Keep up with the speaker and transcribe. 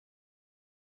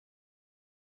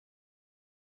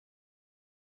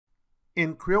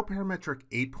In Creo Parametric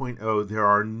 8.0, there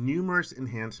are numerous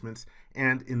enhancements,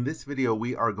 and in this video,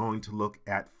 we are going to look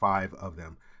at 5 of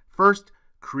them. First,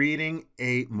 creating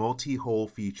a multi-hole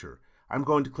feature. I'm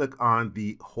going to click on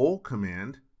the hole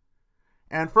command.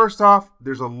 And first off,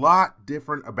 there's a lot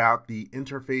different about the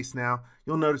interface now.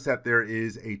 You'll notice that there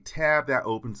is a tab that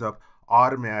opens up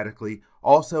automatically.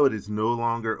 Also, it is no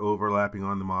longer overlapping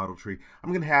on the model tree.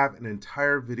 I'm going to have an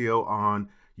entire video on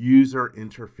user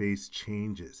interface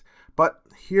changes. But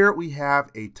here we have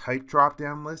a type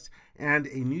drop-down list, and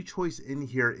a new choice in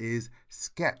here is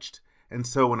sketched. And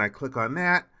so when I click on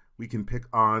that, we can pick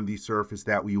on the surface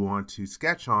that we want to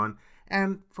sketch on.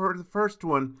 And for the first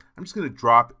one, I'm just going to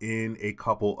drop in a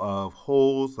couple of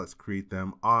holes. Let's create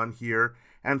them on here.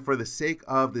 And for the sake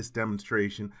of this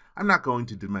demonstration, I'm not going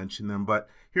to dimension them, but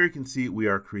here you can see we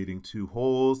are creating 2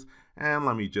 holes. And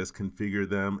let me just configure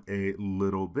them a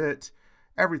little bit.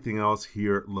 Everything else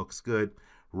here looks good.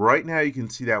 Right now you can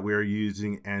see that we are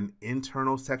using an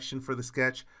internal section for the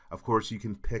sketch. Of course, you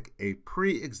can pick a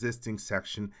pre-existing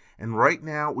section, and right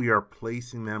now we are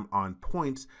placing them on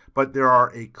points, but there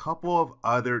are a couple of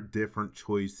other different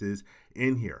choices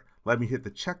in here. Let me hit the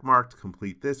check mark to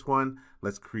complete this one.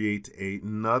 Let's create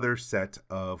another set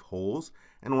of holes,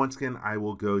 and once again I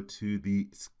will go to the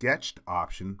sketched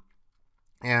option,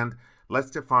 and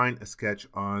let's define a sketch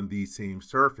on the same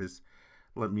surface.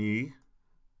 Let me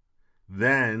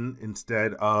then,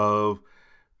 instead of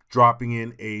dropping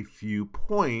in a few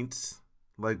points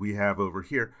like we have over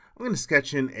here, I'm going to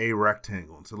sketch in a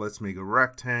rectangle. So let's make a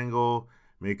rectangle,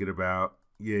 make it about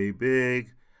yay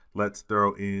big. Let's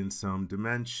throw in some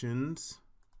dimensions.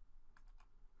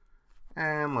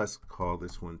 And let's call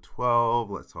this one 12.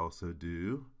 Let's also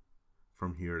do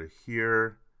from here to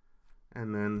here.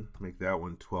 And then make that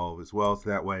one 12 as well. So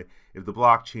that way, if the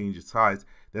block changes size,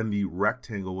 then the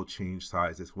rectangle will change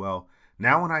size as well.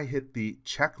 Now when I hit the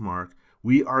check mark,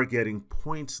 we are getting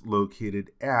points located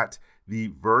at the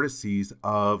vertices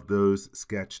of those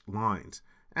sketched lines.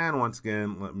 And once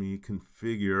again, let me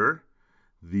configure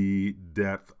the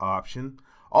depth option.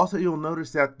 Also, you'll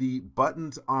notice that the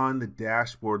buttons on the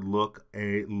dashboard look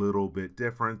a little bit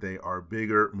different. They are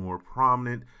bigger, more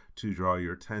prominent to draw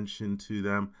your attention to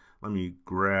them. Let me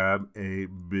grab a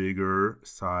bigger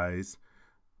size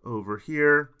over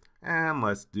here, and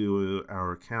let's do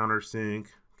our countersink,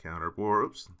 counterbore,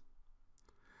 oops.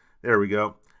 There we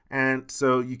go. And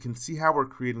so you can see how we're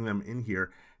creating them in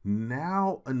here.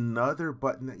 Now another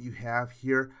button that you have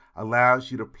here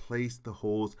allows you to place the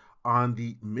holes on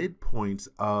the midpoints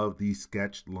of the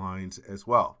sketched lines as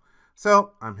well.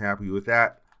 So I'm happy with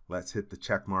that. Let's hit the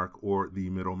check mark or the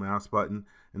middle mouse button.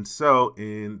 And so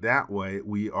in that way,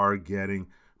 we are getting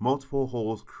multiple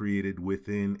holes created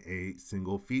within a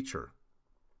single feature.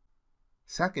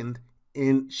 Second,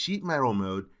 in sheet metal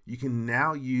mode, you can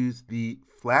now use the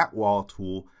flat wall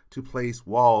tool to place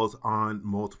walls on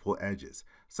multiple edges.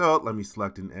 So let me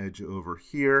select an edge over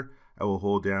here. I will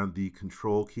hold down the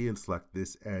control key and select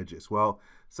this edge as well.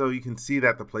 So you can see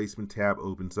that the placement tab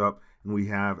opens up and we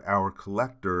have our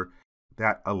collector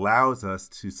that allows us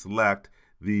to select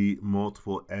the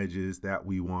multiple edges that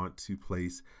we want to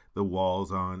place the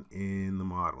walls on in the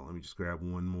model. Let me just grab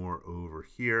one more over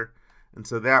here. And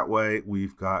so that way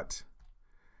we've got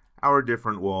our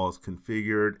different walls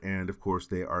configured, and of course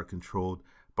they are controlled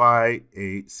by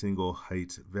a single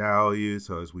height value.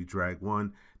 So as we drag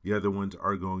one, the other ones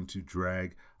are going to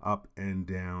drag up and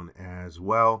down as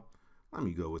well. Let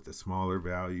me go with the smaller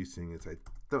value, seeing as I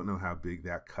don't know how big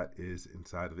that cut is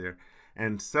inside of there.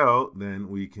 And so then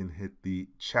we can hit the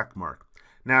check mark.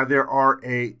 Now there are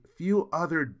a few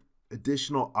other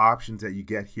additional options that you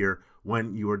get here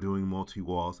when you are doing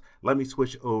multi-walls. Let me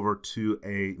switch over to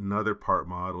another part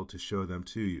model to show them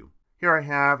to you. Here I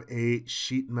have a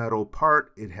sheet metal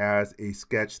part. It has a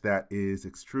sketch that is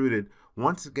extruded.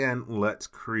 Once again, let's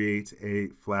create a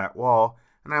flat wall,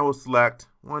 and I will select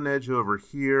one edge over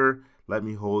here. Let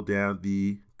me hold down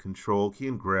the control key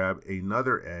and grab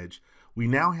another edge. We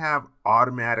now have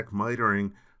automatic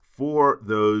mitering for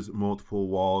those multiple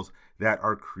walls that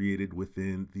are created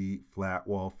within the flat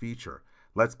wall feature.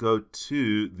 Let's go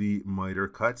to the miter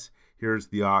cuts. Here's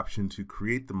the option to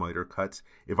create the miter cuts.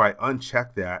 If I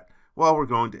uncheck that, well, we're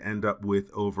going to end up with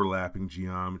overlapping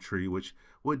geometry, which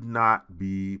would not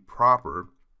be proper.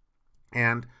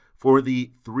 And for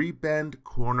the 3-bend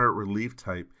corner relief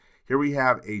type, here we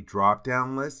have a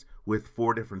drop-down list with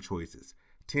 4 different choices: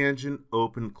 tangent,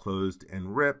 open, closed,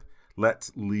 and rip.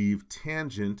 Let's leave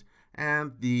tangent,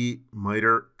 and the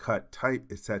miter cut type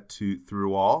is set to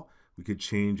through all. We could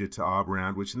change it to ob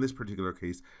round, which in this particular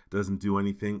case doesn't do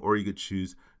anything, or you could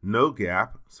choose no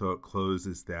gap, so it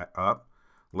closes that up.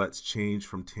 Let's change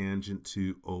from tangent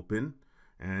to open.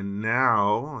 And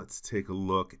now let's take a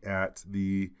look at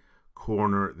the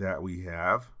corner that we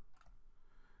have.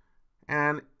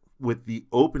 And with the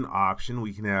open option,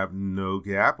 we can have no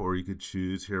gap, or you could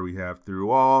choose, here we have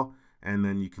through all, and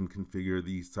then you can configure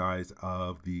the size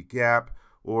of the gap,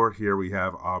 or here we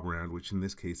have oblong, which in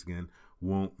this case, again,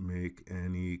 won't make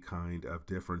any kind of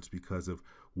difference because of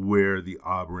where the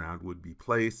oblong would be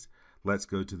placed. Let's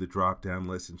go to the drop-down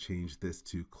list and change this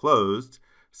to closed.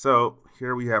 So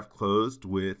here we have closed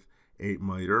with 8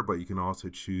 miter, but you can also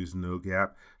choose no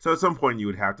gap. So at some point you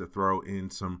would have to throw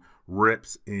in some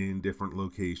rips in different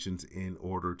locations in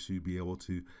order to be able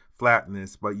to flatten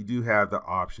this, but you do have the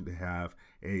option to have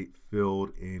a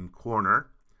filled in corner.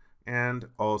 And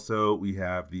also we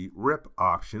have the rip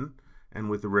option, and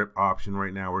with the rip option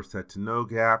right now we're set to no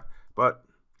gap, but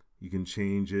you can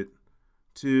change it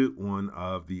to one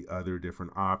of the other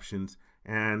different options,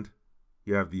 and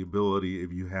you have the ability,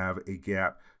 if you have a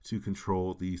gap, to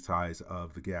control the size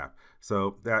of the gap.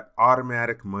 So that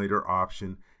automatic miter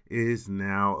option is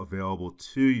now available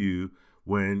to you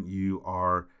when you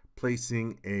are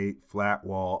placing a flat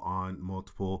wall on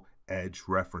multiple edge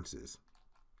references.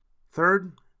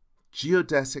 Third,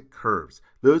 geodesic curves.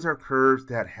 Those are curves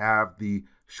that have the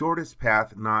shortest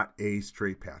path, not a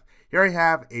straight path. Here I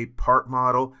have a part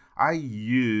model. I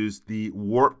use the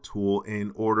warp tool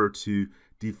in order to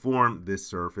deform this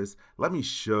surface. Let me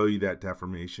show you that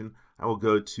deformation. I will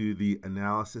go to the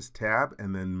Analysis tab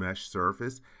and then Mesh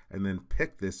Surface and then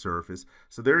pick this surface.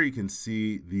 So there you can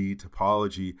see the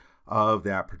topology of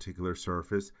that particular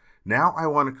surface. Now I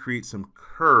want to create some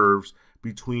curves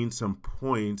between some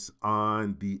points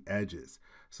on the edges.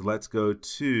 So let's go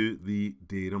to the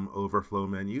Datum Overflow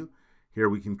menu. Here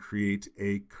we can create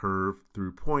a curve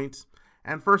through points.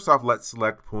 And first off, let's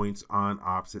select points on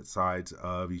opposite sides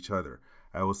of each other.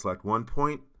 I will select one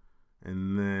point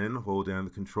and then hold down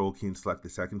the Control key and select the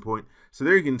second point. So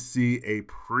there you can see a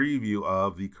preview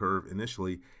of the curve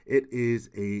initially. It is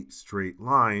a straight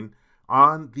line.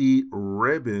 On the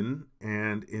ribbon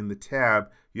and in the tab,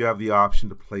 you have the option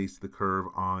to place the curve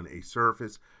on a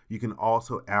surface. You can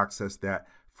also access that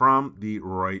from the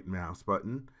right mouse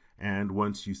button. And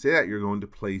once you say that you're going to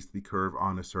place the curve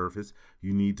on a surface,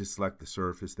 you need to select the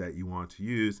surface that you want to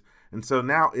use. And so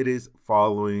now it is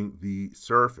following the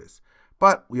surface.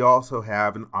 But we also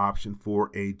have an option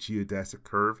for a geodesic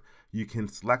curve. You can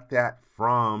select that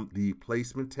from the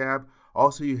placement tab.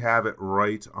 Also, you have it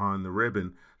right on the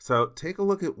ribbon. So take a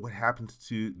look at what happens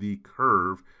to the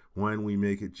curve when we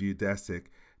make it geodesic.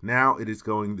 Now it is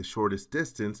going the shortest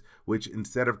distance, which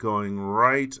instead of going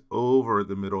right over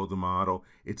the middle of the model,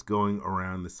 it's going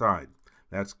around the side.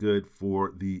 That's good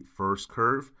for the first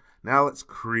curve. Now let's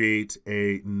create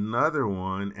another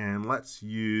one, and let's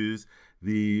use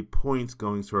the points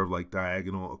going sort of like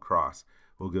diagonal across.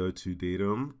 We'll go to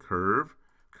Datum, Curve,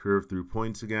 Curve through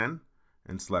points again,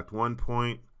 and select one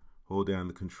point. Hold down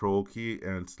the Control key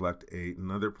and select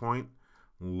another point.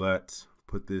 Let's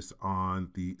put this on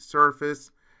the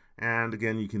surface. And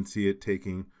again, you can see it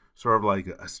taking sort of like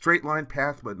a straight line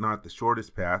path, but not the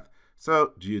shortest path.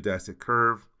 So geodesic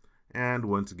curve. And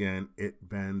once again, it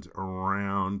bends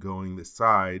around going the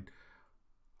side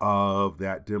of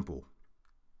that dimple.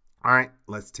 All right,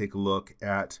 let's take a look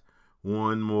at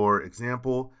one more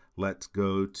example. Let's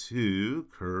go to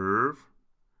curve,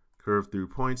 curve through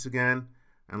points again.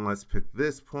 And let's pick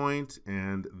this point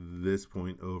and this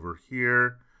point over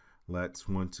here. Let's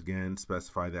once again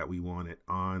specify that we want it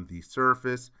on the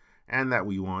surface and that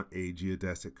we want a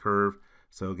geodesic curve.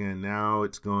 So again, now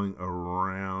it's going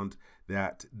around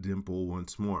that dimple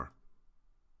once more.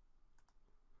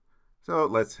 So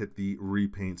let's hit the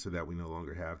repaint so that we no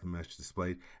longer have the mesh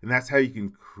displayed. And that's how you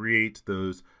can create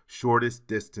those shortest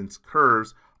distance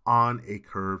curves on a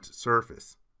curved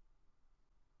surface.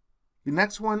 The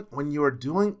next one, when you are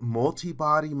doing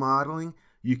multi-body modeling,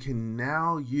 you can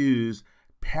now use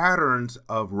patterns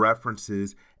of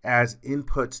references as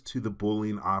inputs to the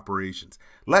Boolean operations.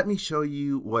 Let me show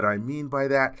you what I mean by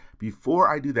that.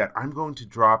 Before I do that, I'm going to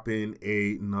drop in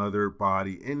another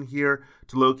body in here.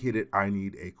 To locate it, I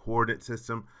need a coordinate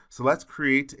system. So let's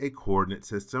create a coordinate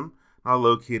system. I'll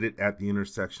locate it at the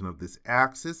intersection of this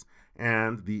axis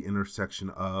and the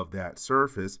intersection of that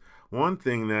surface. One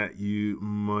thing that you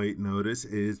might notice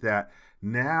is that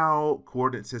now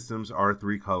coordinate systems are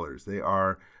 3 colors. They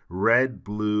are red,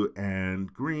 blue,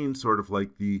 and green, sort of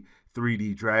like the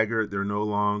 3D dragger. They're no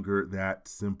longer that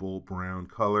simple brown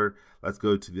color. Let's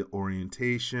go to the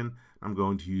orientation. I'm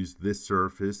going to use this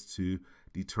surface to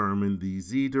determine the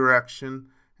Z direction,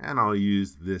 and I'll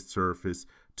use this surface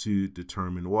to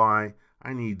determine Y.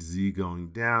 I need Z going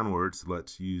downwards.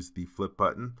 Let's use the flip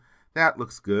button. That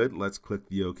looks good. Let's click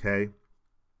the OK.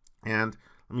 And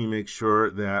let me make sure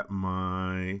that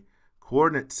my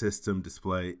coordinate system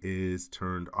display is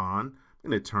turned on. I'm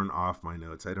going to turn off my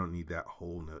notes. I don't need that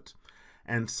whole note.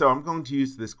 And so I'm going to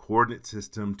use this coordinate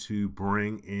system to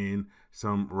bring in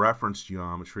some reference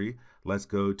geometry. Let's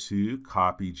go to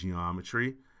Copy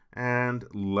Geometry, and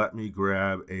let me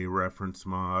grab a reference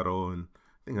model. And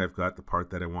I think I've got the part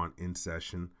that I want in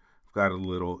session. I've got a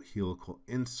little helical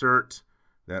insert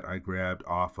that I grabbed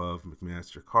off of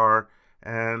McMaster Carr.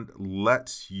 And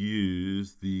let's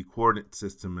use the coordinate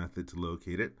system method to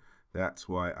locate it. That's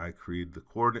why I created the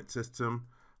coordinate system.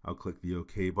 I'll click the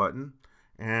OK button,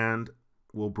 and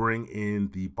we'll bring in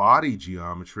the body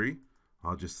geometry.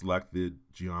 I'll just select the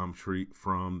geometry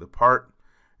from the part.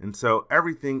 And so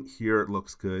everything here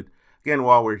looks good. Again,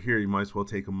 while we're here, you might as well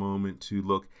take a moment to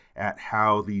look at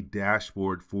how the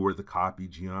dashboard for the copy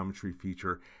geometry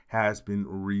feature has been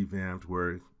revamped,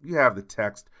 where you have the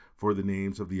text for the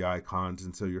names of the icons.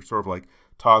 And so you're sort of like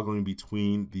toggling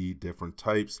between the different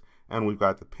types. And we've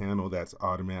got the panel that's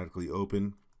automatically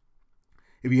open.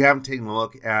 If you haven't taken a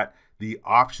look at the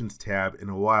Options tab in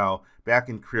a while, back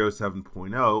in Creo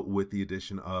 7.0, with the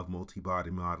addition of multi-body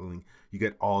modeling, you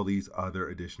get all these other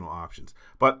additional options.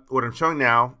 But what I'm showing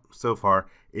now so far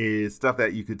is stuff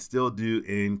that you could still do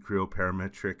in Creo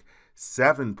Parametric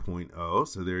 7.0.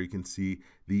 So there you can see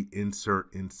the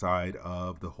insert inside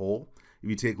of the hole. If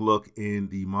you take a look in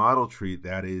the model tree,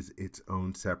 that is its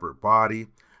own separate body.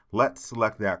 Let's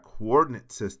select that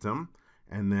coordinate system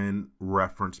and then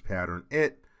reference pattern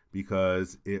it,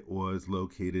 because it was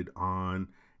located on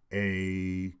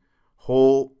a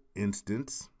whole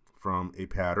instance from a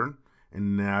pattern.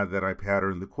 And now that I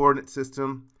pattern the coordinate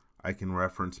system, I can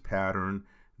reference pattern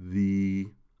the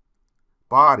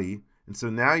body. And so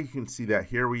now you can see that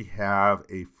here we have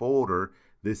a folder.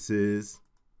 This is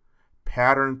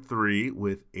pattern 3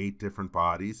 with 8 different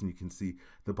bodies, and you can see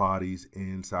the bodies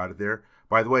inside of there.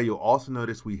 By the way, you'll also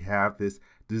notice we have this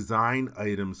design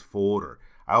items folder.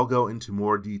 I'll go into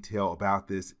more detail about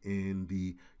this in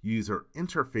the user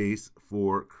interface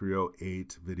for Creo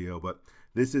 8 video, but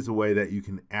this is a way that you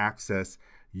can access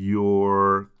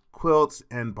your quilts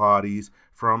and bodies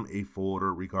from a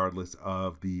folder regardless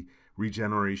of the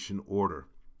regeneration order.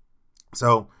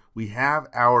 So we have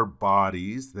our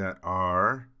bodies that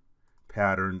are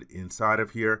patterned inside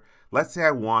of here. Let's say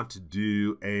I want to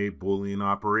do a Boolean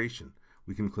operation.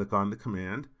 We can click on the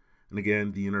command. And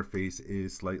again, the interface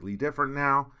is slightly different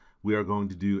now. We are going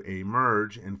to do a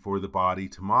merge, and for the body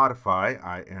to modify,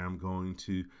 I am going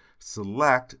to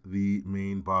select the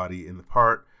main body in the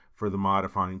part. For the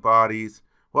modifying bodies,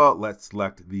 well, let's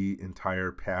select the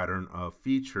entire pattern of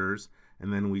features,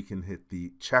 and then we can hit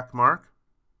the check mark.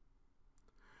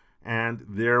 And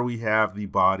there we have the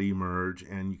body merge,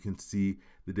 and you can see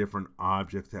the different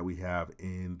objects that we have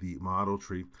in the model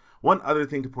tree. One other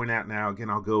thing to point out now,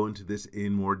 again, I'll go into this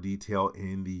in more detail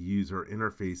in the user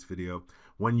interface video.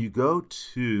 When you go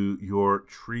to your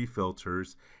tree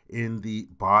filters in the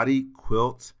body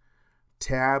quilt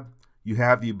tab, you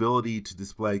have the ability to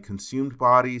display consumed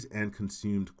bodies and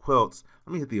consumed quilts.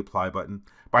 Let me hit the apply button.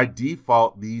 By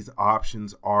default, these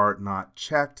options are not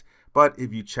checked, but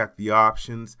if you check the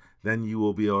options, then you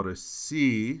will be able to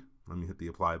see, let me hit the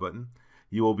apply button,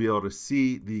 you will be able to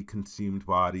see the consumed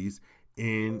bodies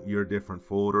in your different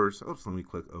folders. Oops, let me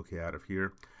click OK out of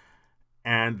here.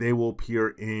 And they will appear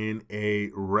in a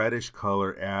reddish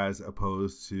color as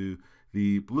opposed to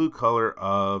the blue color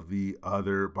of the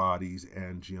other bodies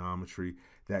and geometry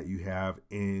that you have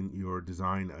in your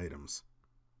design items.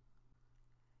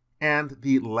 And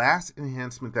the last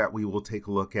enhancement that we will take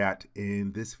a look at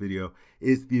in this video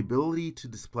is the ability to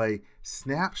display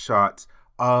snapshots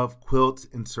of quilts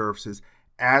and surfaces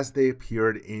as they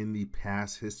appeared in the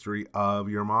past history of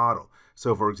your model.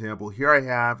 So for example, here I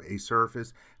have a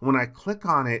surface, and when I click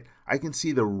on it, I can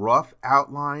see the rough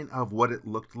outline of what it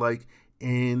looked like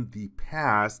in the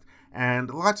past. And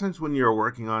a lot of times when you're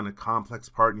working on a complex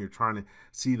part and you're trying to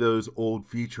see those old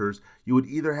features, you would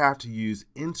either have to use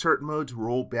insert mode to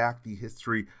roll back the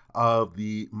history of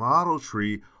the model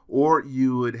tree, or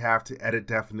you would have to edit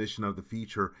definition of the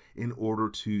feature in order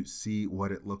to see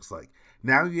what it looks like.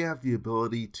 Now you have the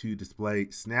ability to display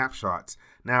snapshots.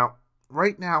 Now,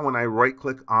 right now when I right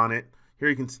click on it, here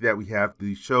you can see that we have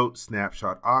the show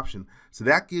snapshot option. So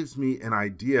that gives me an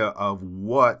idea of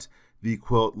what the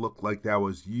quilt looked like that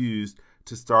was used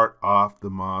to start off the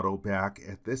model back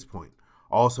at this point.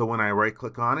 Also, when I right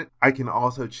click on it, I can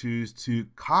also choose to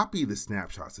copy the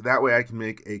snapshot. So that way I can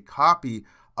make a copy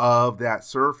of that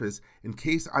surface in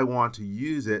case I want to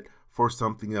use it for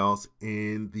something else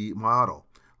in the model.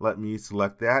 Let me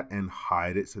select that and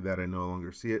hide it so that I no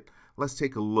longer see it. Let's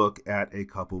take a look at a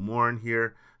couple more in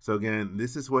here. So again,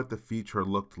 this is what the feature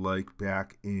looked like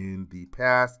back in the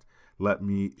past. Let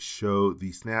me show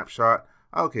the snapshot.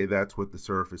 Okay, that's what the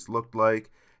surface looked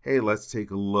like. Hey, let's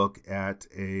take a look at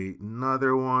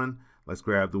another one. Let's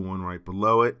grab the one right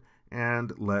below it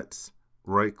and let's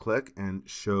right click and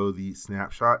show the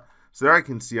snapshot. So there I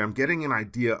can see I'm getting an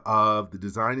idea of the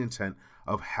design intent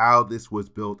of how this was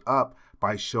built up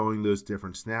by showing those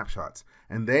different snapshots.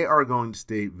 And they are going to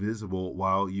stay visible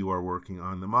while you are working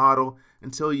on the model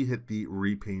until you hit the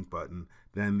repaint button.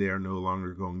 Then they are no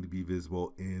longer going to be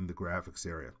visible in the graphics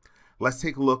area. Let's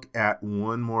take a look at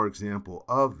one more example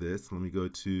of this. Let me go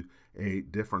to a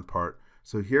different part.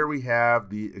 So here we have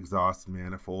the exhaust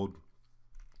manifold.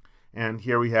 And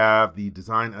here we have the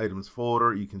design items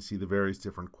folder. You can see the various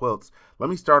different quilts. Let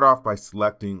me start off by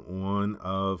selecting one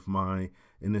of my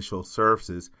initial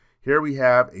surfaces. Here we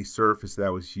have a surface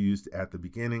that was used at the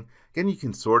beginning. Again, you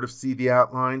can sort of see the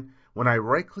outline. When I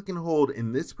right click and hold,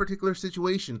 in this particular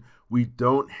situation, we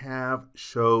don't have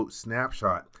show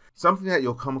snapshot. Something that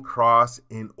you'll come across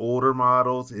in older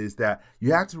models is that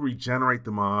you have to regenerate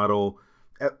the model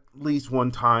at least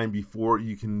one time before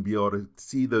you can be able to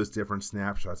see those different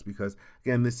snapshots, because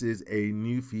again, this is a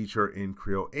new feature in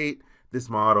Creo 8. This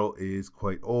model is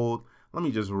quite old. Let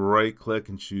me just right click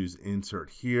and choose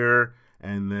insert here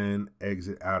and then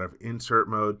exit out of insert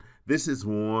mode. This is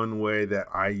one way that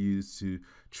I use to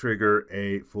trigger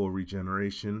a full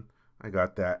regeneration. I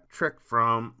got that trick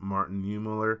from Martin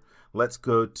Neumüller. Let's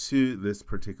go to this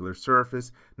particular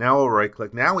surface. Now we'll right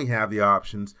click. Now we have the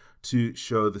options to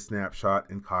show the snapshot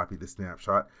and copy the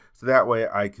snapshot. So that way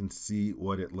I can see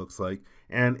what it looks like.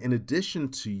 And in addition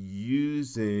to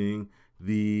using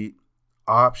the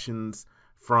options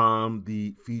from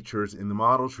the features in the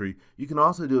model tree, you can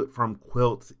also do it from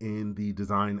quilts in the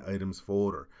design items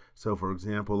folder. So for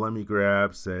example, let me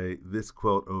grab, say, this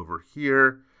quilt over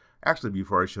here. Actually,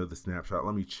 before I show the snapshot,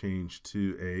 let me change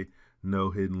to a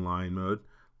no hidden line mode.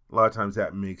 A lot of times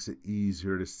that makes it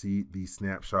easier to see these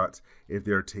snapshots if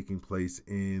they're taking place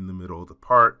in the middle of the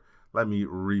part. Let me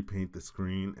repaint the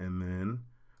screen and then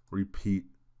repeat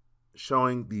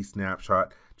showing the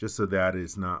snapshot just so that it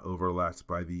is not overlapped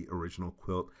by the original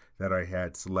quilt that I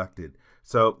had selected.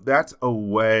 So that's a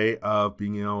way of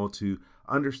being able to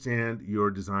understand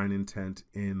your design intent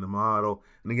in the model.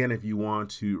 And again, if you want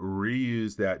to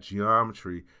reuse that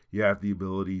geometry, you have the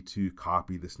ability to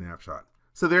copy the snapshot.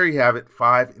 So there you have it,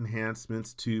 5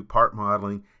 enhancements to part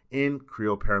modeling in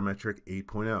Creo Parametric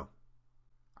 8.0.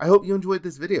 I hope you enjoyed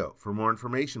this video. For more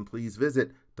information, please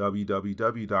visit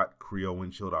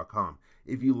www.creowindshield.com.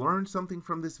 If you learned something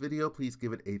from this video, please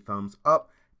give it a thumbs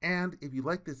up. And if you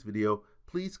like this video,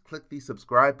 please click the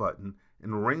subscribe button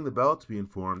and ring the bell to be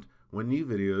informed when new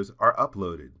videos are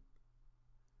uploaded.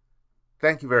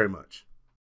 Thank you very much.